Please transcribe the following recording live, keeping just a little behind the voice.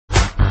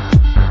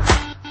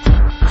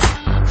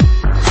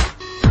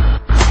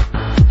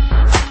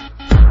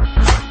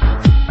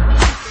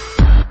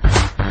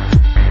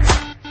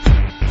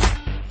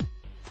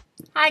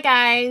Hi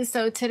guys,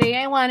 so today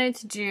I wanted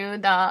to do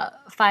the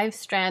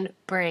 5-strand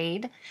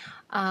braid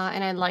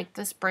and I like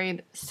this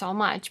braid so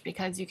much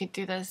because you could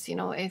do this, you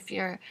know, if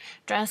you're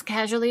dressed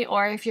casually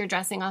or if you're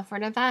dressing off for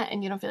an event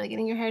and you don't feel like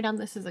getting your hair done.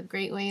 This is a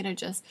great way to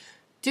just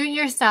do it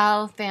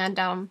yourself, and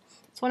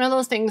it's one of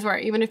those things where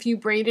even if you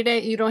braided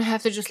it, you don't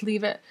have to just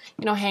leave it,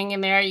 you know,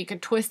 hanging there. You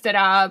could twist it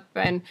up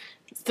and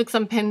stick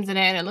some pins in it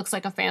and it looks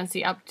like a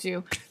fancy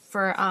updo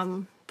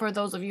for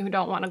those of you who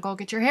don't want to go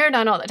get your hair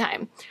done all the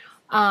time.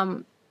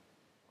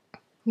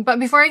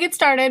 But before I get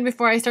started,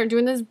 before I start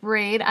doing this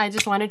braid, I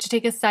just wanted to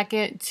take a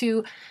second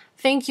to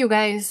thank you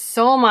guys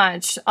so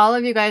much. All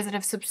of you guys that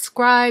have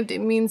subscribed, it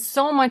means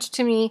so much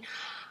to me,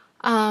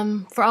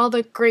 for all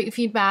the great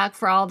feedback,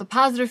 for all the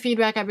positive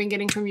feedback I've been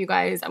getting from you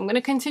guys. I'm going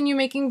to continue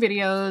making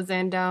videos,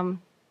 and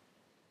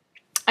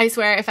I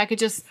swear if I could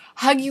just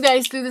hug you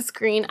guys through the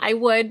screen, I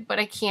would, but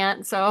I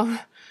can't. So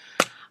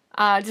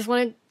just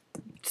want to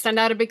send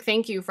out a big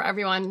thank you for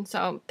everyone.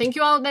 So thank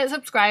you all that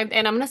subscribed,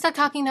 and I'm gonna stop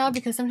talking now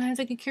because sometimes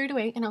I get carried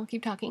away and I'll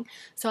keep talking.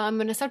 So I'm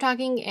gonna stop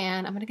talking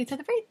and I'm gonna get to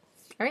the braid.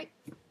 All right.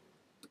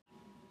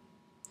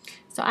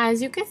 So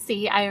as you can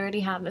see, I already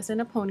have this in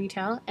a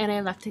ponytail and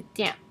I left it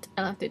damp.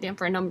 I left it damp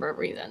for a number of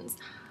reasons.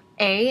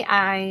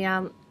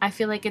 I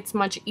feel like it's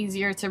much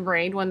easier to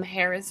braid when the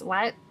hair is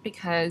wet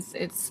because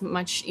it's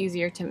much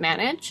easier to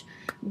manage.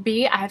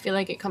 B, I feel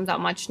like it comes out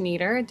much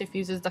neater, it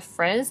diffuses the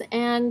frizz.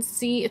 And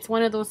C, it's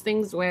one of those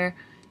things where,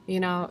 you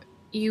know,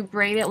 you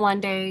braid it one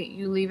day,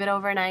 you leave it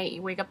overnight,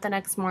 you wake up the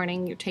next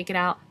morning, you take it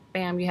out,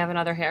 bam, you have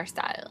another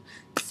hairstyle.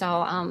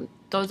 So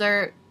those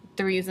are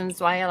the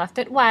reasons why I left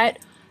it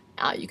wet.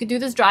 You could do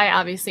this dry,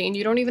 obviously, and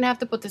you don't even have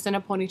to put this in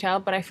a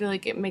ponytail, but I feel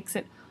like it makes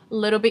it a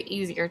little bit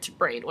easier to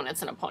braid when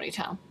it's in a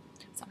ponytail.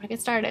 So I'm gonna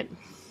get started.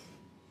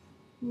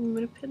 I'm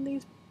gonna pin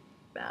these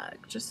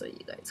back just so you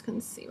guys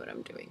can see what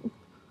I'm doing.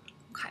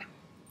 Okay.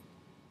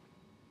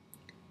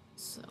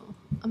 So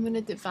I'm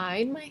gonna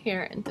divide my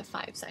hair into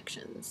 5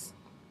 sections.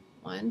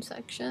 1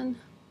 section,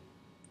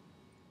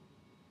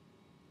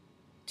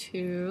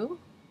 2,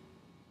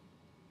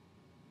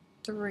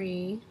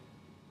 3,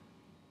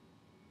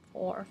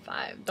 4,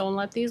 5. Don't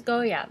let these go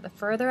yet. The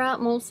further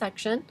outmost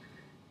section,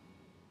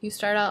 you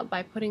start out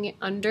by putting it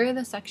under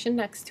the section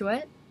next to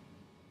it,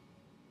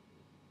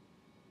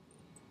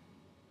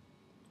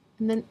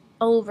 and then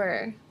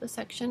over the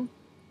section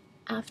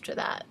after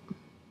that.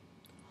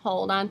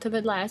 Hold on to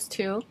the last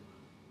 2.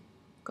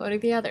 Go to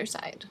the other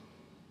side.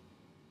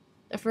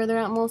 The further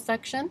outmost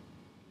section,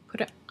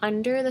 put it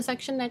under the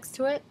section next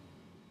to it,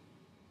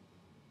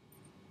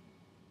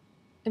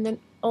 and then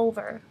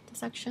over the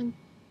section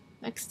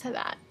next to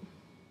that.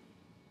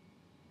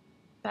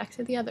 Back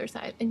to the other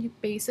side, and you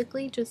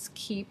basically just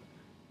keep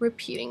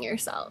repeating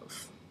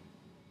yourself.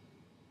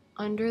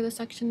 Under the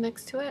section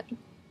next to it,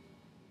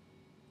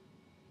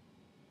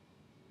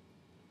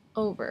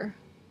 over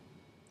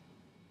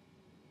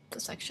the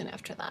section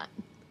after that.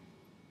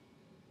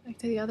 Back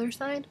to the other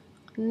side,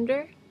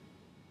 under,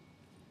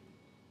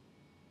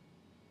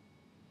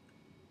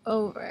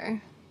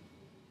 over,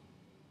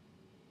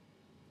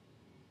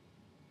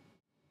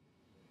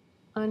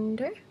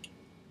 under,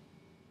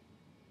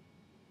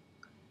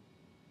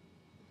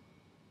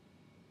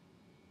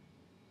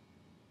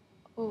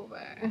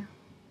 over.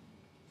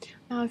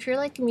 Now if you're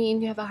like me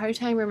and you have a hard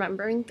time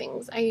remembering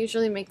things, I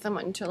usually make them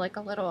into like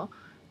a little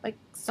like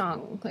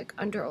song, like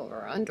under,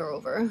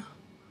 over,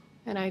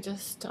 and I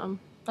just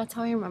that's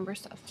how I remember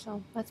stuff.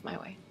 So that's my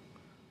way.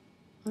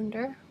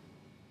 Under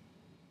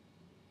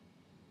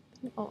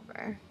and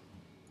over.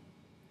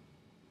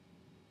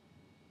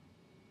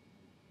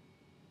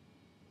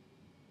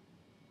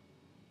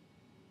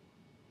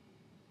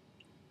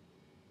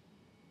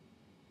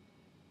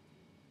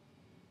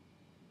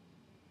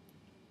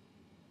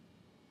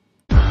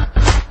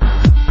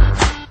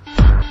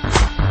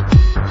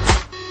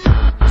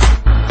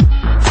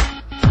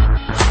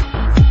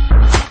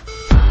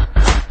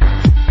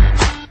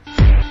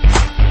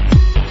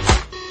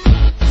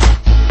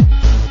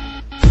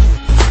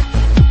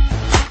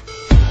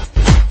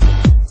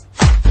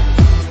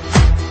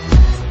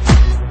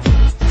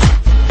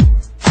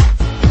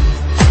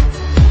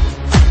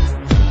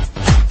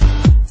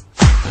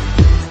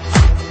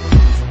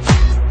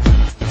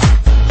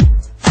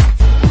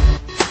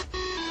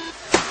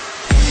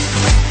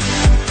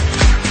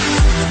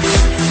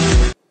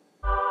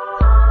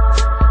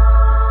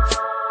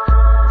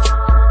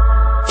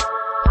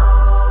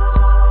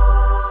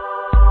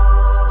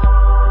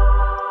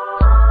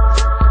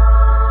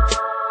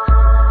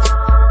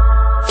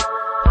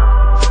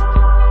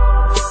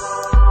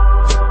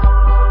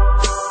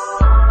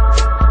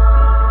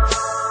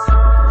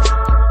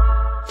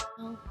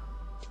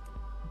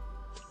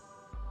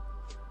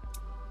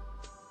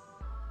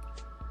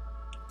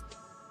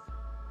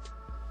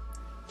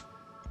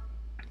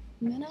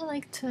 And then I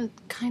like to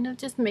kind of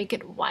just make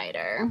it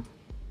wider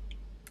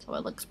so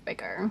it looks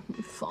bigger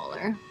and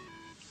fuller.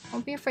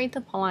 Don't be afraid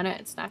to pull on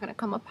it, it's not going to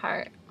come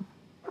apart.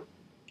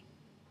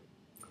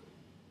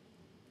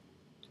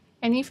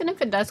 And even if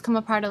it does come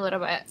apart a little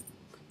bit,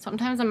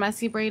 sometimes a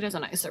messy braid is a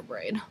nicer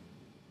braid.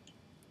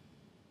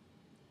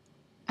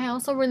 I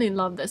also really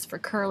love this for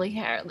curly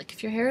hair. Like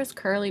if your hair is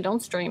curly,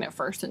 don't straighten it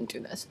first and do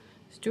this.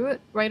 Just do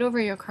it right over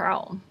your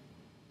curl.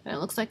 And it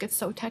looks like it's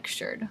so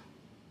textured.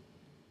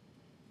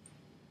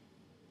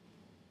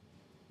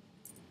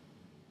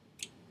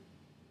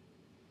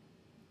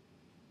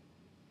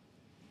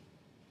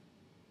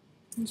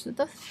 This is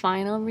the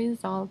final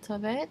result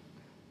of it.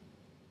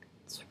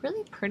 It's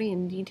really pretty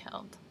and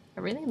detailed. I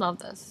really love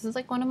this. This is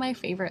like one of my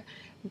favorite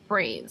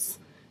braids.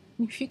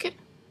 If you could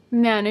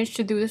manage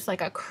to do this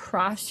like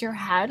across your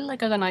head,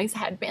 like a nice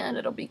headband,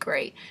 it'll be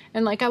great.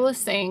 And like I was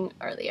saying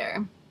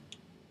earlier,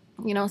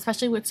 you know,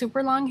 especially with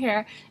super long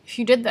hair, if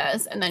you did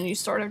this and then you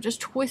sort of just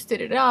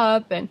twisted it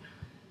up and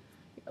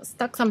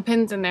stuck some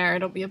pins in there,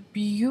 it'll be a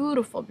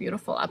beautiful,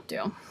 beautiful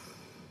updo.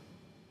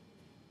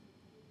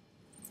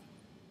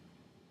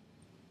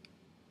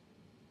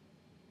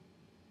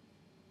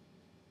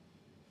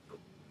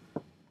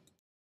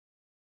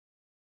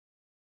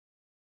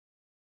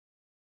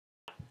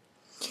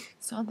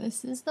 So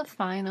this is the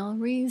final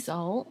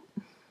result.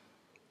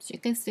 As you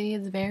can see,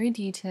 it's very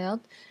detailed.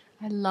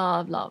 I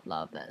love, love,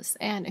 love this.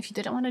 And if you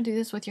didn't want to do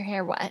this with your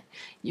hair wet,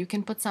 you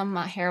can put some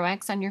hair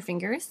wax on your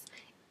fingers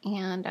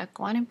and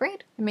go on and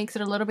braid. It makes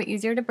it a little bit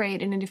easier to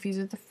braid and it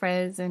diffuses the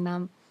frizz.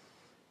 And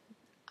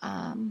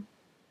I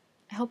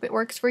hope it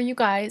works for you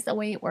guys the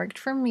way it worked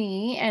for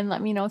me. And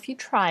let me know if you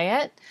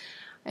try it.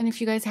 And if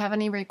you guys have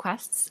any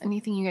requests,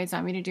 anything you guys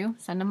want me to do,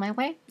 send them my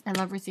way. I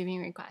love receiving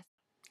requests.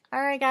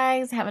 Alright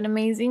guys, have an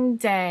amazing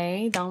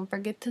day. Don't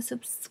forget to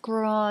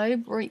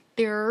subscribe right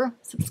there.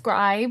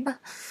 Subscribe.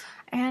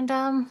 And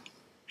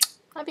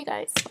love you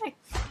guys. Bye.